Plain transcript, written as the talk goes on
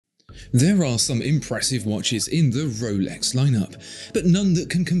There are some impressive watches in the Rolex lineup, but none that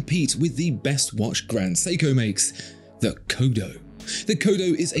can compete with the best watch Grand Seiko makes, the Kodo. The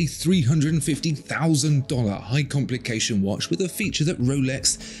Kodo is a $350,000 high-complication watch with a feature that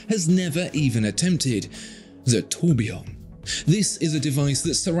Rolex has never even attempted, the tourbillon. This is a device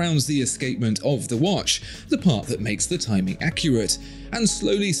that surrounds the escapement of the watch, the part that makes the timing accurate, and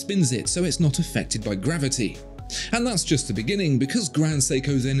slowly spins it so it's not affected by gravity. And that's just the beginning, because Grand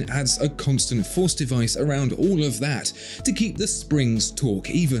Seiko then adds a constant force device around all of that to keep the spring's torque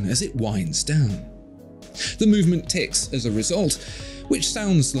even as it winds down. The movement ticks as a result, which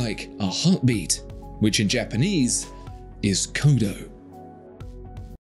sounds like a heartbeat, which in Japanese is Kodo.